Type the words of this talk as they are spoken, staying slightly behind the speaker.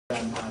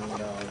on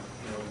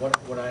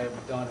what I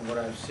have done and what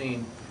I've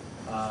seen.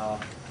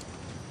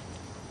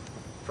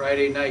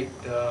 Friday night,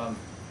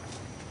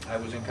 I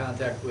was in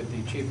contact with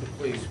the chief of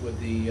police, with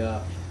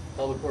the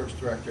public works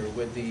director,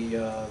 with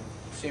the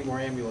Seymour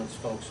ambulance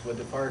folks, with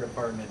the fire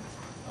department,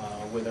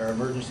 with our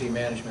emergency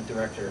management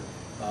director,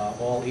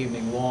 all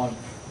evening long,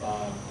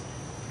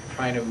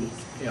 trying to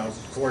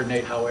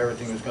coordinate how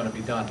everything was going to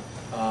be done.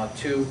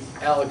 To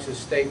Alex's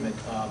statement,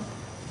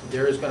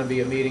 there is going to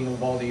be a meeting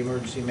of all the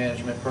emergency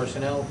management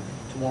personnel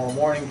tomorrow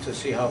morning to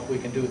see how we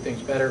can do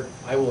things better.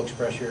 I will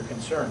express your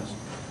concerns.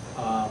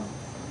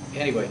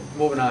 Anyway,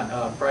 moving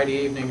on.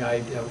 Friday evening,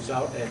 I was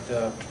out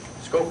at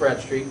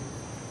Scoprat Street.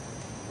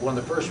 One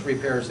of the first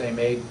repairs they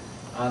made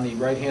on the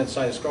right-hand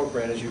side of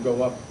Scoprat, as you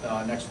go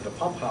up next to the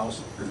pump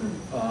house,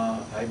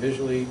 I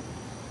visually,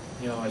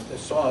 I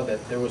saw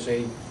that there was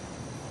a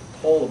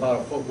hole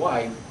about 1 foot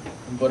wide,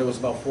 but it was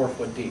about 4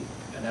 foot deep,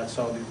 and that's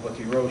what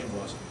the erosion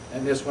was.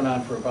 And this went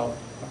on for about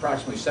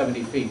approximately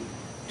 70 feet.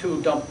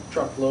 2 dump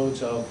truck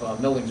loads of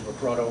millings were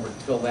brought over to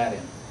fill that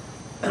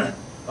in.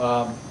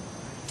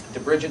 The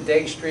bridge at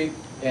Day Street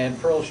and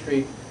Pearl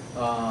Street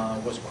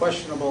was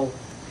questionable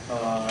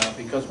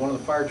because one of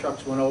the fire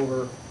trucks went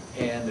over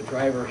and the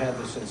driver had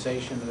the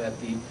sensation that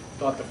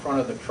thought the front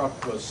of the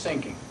truck was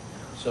sinking.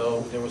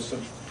 So there was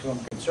some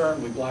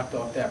concern. We blocked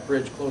off that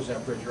bridge, closed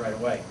that bridge right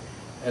away.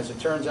 As it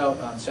turns out,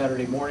 on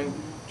Saturday morning,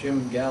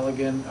 Jim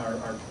Galligan,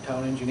 our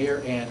town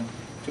engineer, and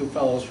 2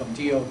 fellows from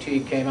DOT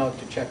came out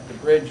to check the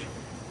bridge.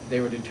 They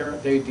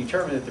determined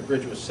that the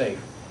bridge was safe.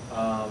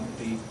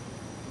 The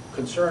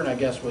concern, I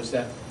guess, was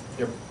that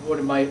there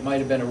might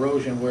have been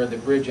erosion where the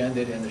bridge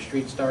ended and the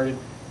street started,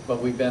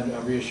 but we've been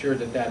reassured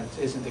that that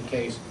isn't the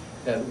case.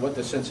 That what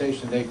the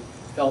sensation they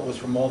felt was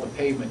from all the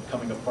pavement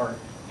coming apart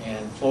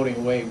and floating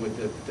away with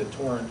the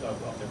torrent of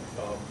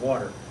the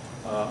water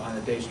on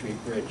the Day Street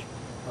Bridge.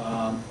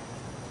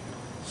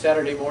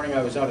 Saturday morning,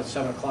 I was out at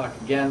 7 o'clock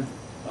again.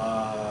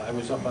 I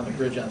was up on the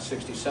bridge on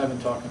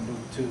 67 talking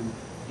to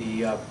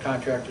the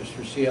contractors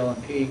for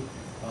CLMP.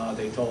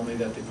 They told me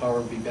that the power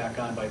would be back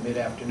on by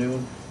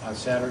mid-afternoon on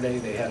Saturday.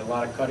 They had a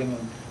lot of cutting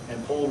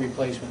and pole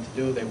replacement to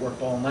do. They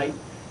worked all night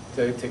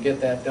to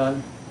get that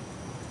done.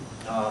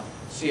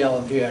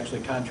 CLMP actually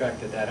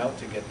contracted that out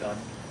to get done.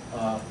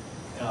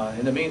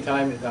 In the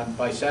meantime,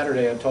 by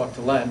Saturday, I talked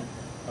to Len,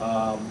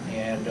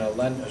 and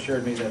Len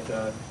assured me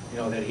that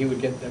that he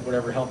would get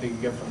whatever help he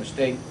could get from the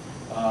state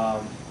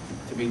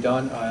to be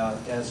done.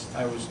 As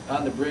I was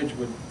on the bridge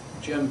with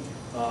Jim,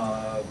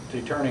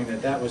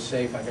 determining that was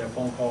safe, I got a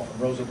phone call from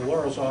Rosa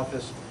DeLauro's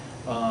office,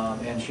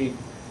 and she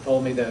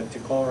told me to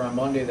call her on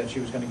Monday, that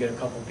she was going to get a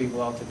couple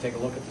people out to take a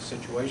look at the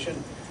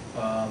situation.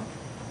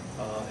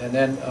 And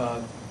then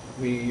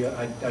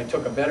I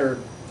took a better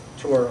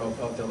tour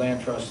of the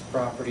land trust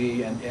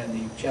property and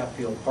the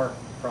Chatfield Park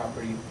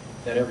property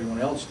that everyone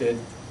else did,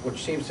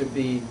 which seems to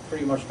be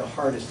pretty much the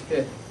hardest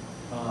hit.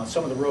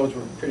 Some of the roads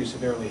were pretty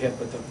severely hit,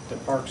 but the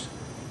parks,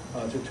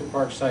 the 2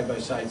 parks side by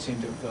side,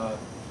 seem to have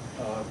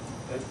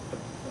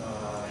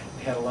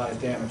had a lot of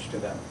damage to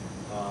them,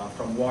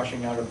 from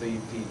washing out of the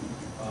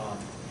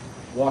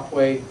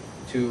walkway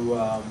to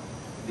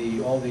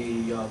all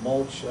the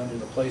mulch under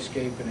the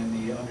playscape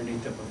and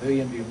underneath the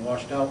pavilion being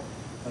washed out.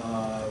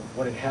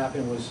 What had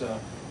happened was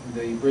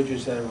the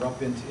bridges that are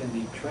up in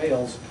the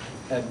trails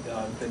had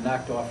been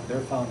knocked off of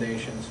their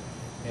foundations,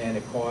 and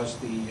it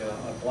caused a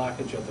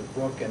blockage of the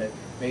brook, and it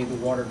made the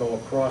water go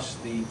across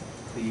the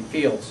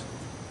fields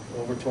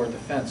over toward the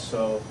fence.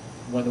 So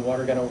when the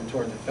water got over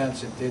toward the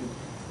fence, it did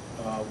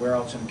wear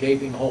out some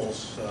gaping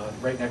holes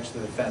right next to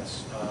the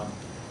fence.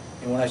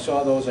 And when I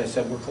saw those, I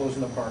said, we're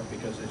closing the park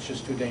because it's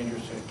just too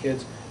dangerous for the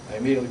kids. I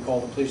immediately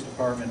called the police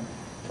department,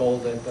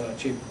 told that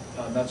Chief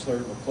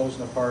Metzler, we're closing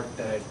the park,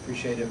 that I'd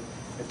appreciate it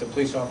if the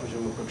police officer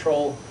would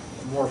patrol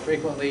more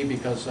frequently,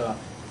 because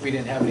we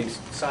didn't have any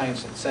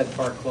signs that said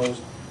park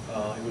closed.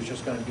 It was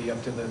just going to be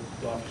up to the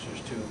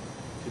officers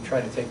to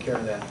try to take care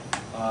of that.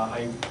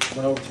 I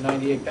went over to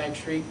 98 Bank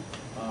Street.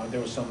 There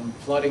was some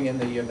flooding in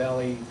the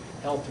Valley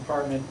Health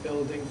Department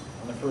building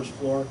on the 1st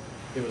floor.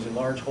 There was a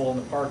large hole in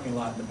the parking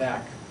lot in the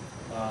back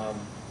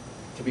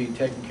to be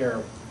taken care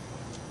of.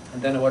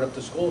 And then I went up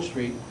to School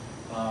Street,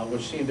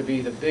 which seemed to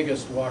be the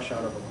biggest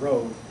washout of a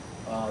road.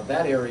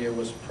 That area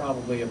was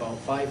probably about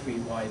 5 feet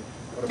wide,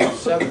 but about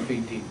 7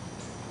 feet deep.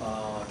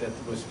 That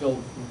was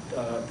filled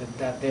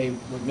that day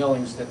with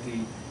millings that the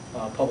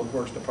Public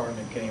Works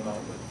Department came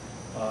out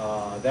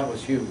with. That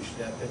was huge.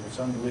 It was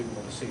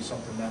unbelievable to see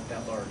something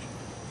that large.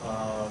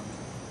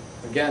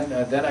 Again,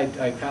 then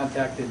I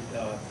contacted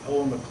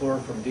Owen McClure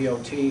from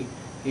DOT.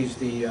 He's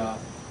the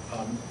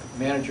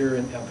manager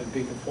up in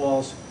Beacon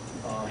Falls.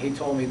 He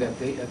told me that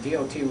the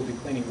DOT will be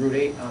cleaning Route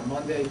 8 on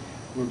Monday,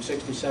 Route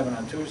 67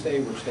 on Tuesday,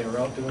 which they were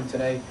out doing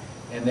today,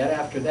 and that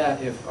after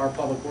that, if our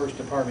Public Works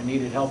Department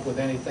needed help with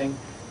anything,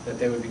 that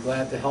they would be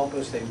glad to help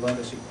us. They'd lend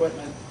us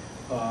equipment.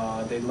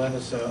 They'd lend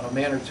us a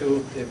man or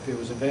two if it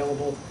was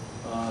available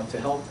to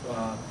help.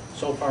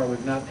 So far,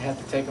 we've not had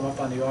to take them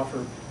up on the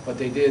offer, but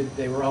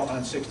they were out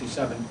on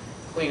 67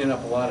 cleaning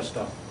up a lot of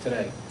stuff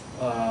today.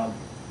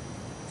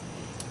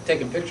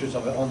 taken pictures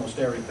of almost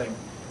everything,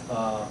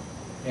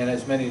 and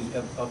as many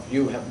of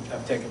you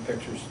have taken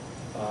pictures.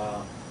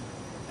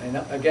 And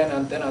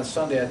again, then on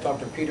Sunday, I talked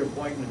to Peter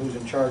Boynton, who's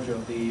in charge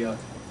of the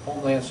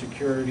Homeland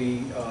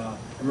Security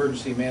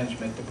Emergency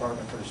Management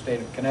Department for the state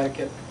of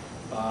Connecticut.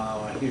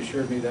 He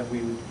assured me that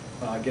we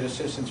would get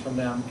assistance from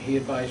them. He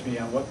advised me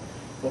on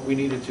what we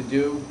needed to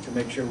do to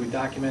make sure we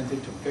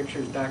documented, took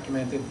pictures,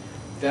 documented.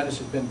 Dennis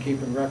has been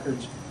keeping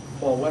records.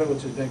 Paul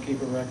Wedowitz has been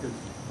keeping records.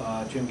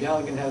 Jim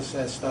Galligan has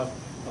that stuff.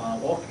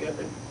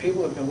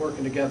 People have been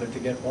working together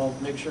to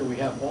make sure we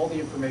have all the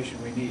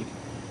information we need.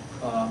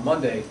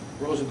 Monday,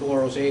 Rosa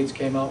DeLauro's aides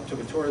came out,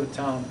 took a tour of the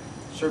town,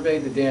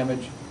 surveyed the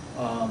damage.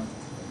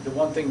 The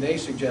one thing they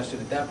suggested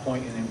at that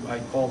point, and I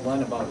called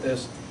Len about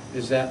this,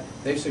 is that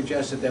they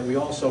suggested that we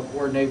also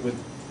coordinate with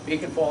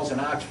Beacon Falls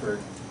and Oxford,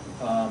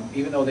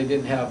 even though they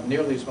didn't have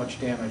nearly as much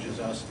damage as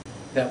us,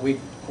 that we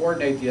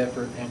coordinate the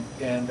effort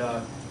and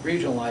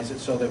regionalize it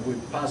so that we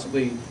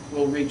possibly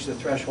will reach the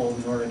threshold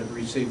in order to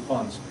receive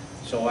funds.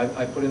 So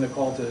I put in the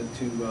call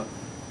to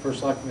First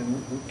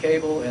Selectman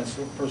Cable and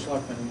First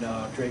Selectman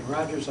Drake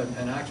Rogers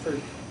in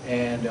Oxford,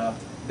 and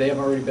they have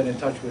already been in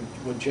touch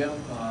with Jim.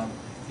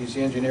 He's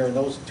the engineer in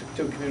those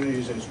two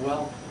communities as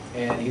well,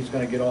 and he's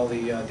going to get all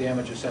the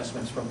damage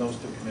assessments from those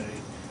two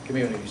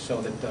communities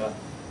so that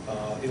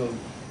it'll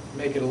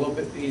make it a little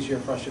bit easier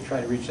for us to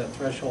try to reach that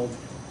threshold.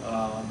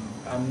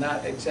 I'm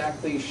not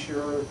exactly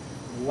sure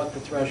what the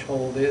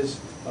threshold is.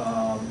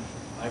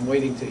 I'm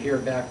waiting to hear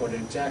back what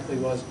it exactly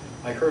was.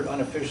 I heard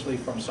unofficially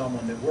from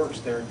someone that works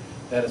there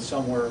that it's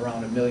somewhere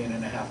around $1.5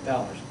 million.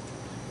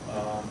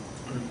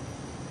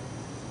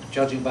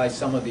 Judging by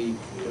some of the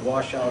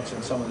washouts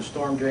and some of the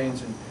storm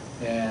drains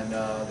and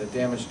the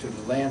damage to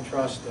the land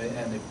trust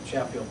and the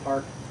Chatfield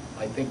Park,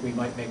 I think we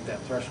might make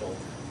that threshold.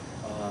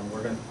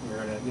 We're gonna,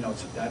 you know,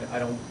 I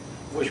don't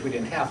wish we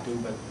didn't have to,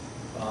 but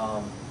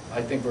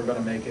I think we're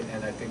gonna make it,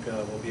 and I think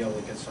we'll be able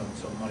to get some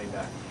money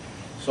back.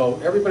 So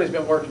everybody's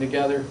been working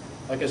together.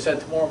 Like I said,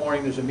 tomorrow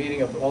morning there's a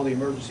meeting of all the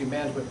emergency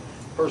management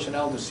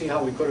personnel to see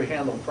how we could have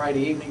handled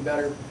Friday evening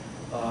better.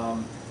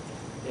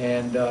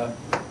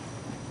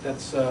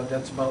 That's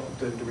about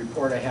the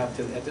report I have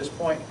at this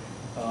point.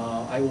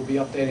 I will be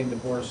updating the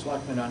Board of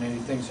Selectmen on any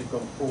things that go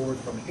forward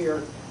from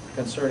here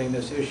concerning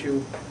this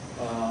issue.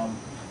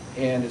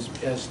 And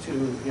as to,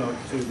 you know,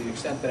 to the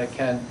extent that I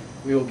can,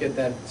 we will get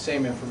that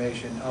same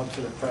information out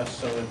to the press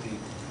so that the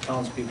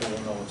townspeople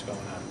will know what's going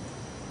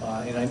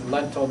on.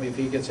 Len told me if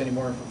he gets any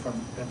more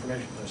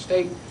information from the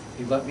state,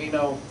 he'd let me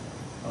know.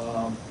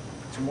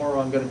 Tomorrow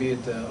I'm going to be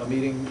at a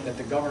meeting that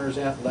the governor's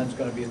at. Len's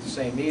going to be at the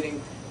same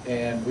meeting,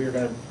 and we're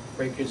going to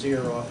break his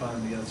ear off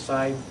on the other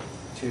side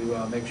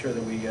to make sure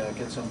that we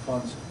get some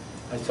funds.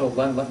 I told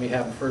Len let me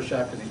have the first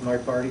shot because he's my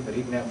party, but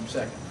he can have them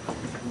second.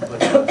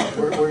 But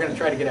we're going to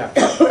try to get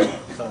after it.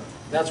 So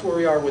that's where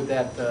we are with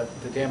that, the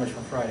damage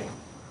from Friday.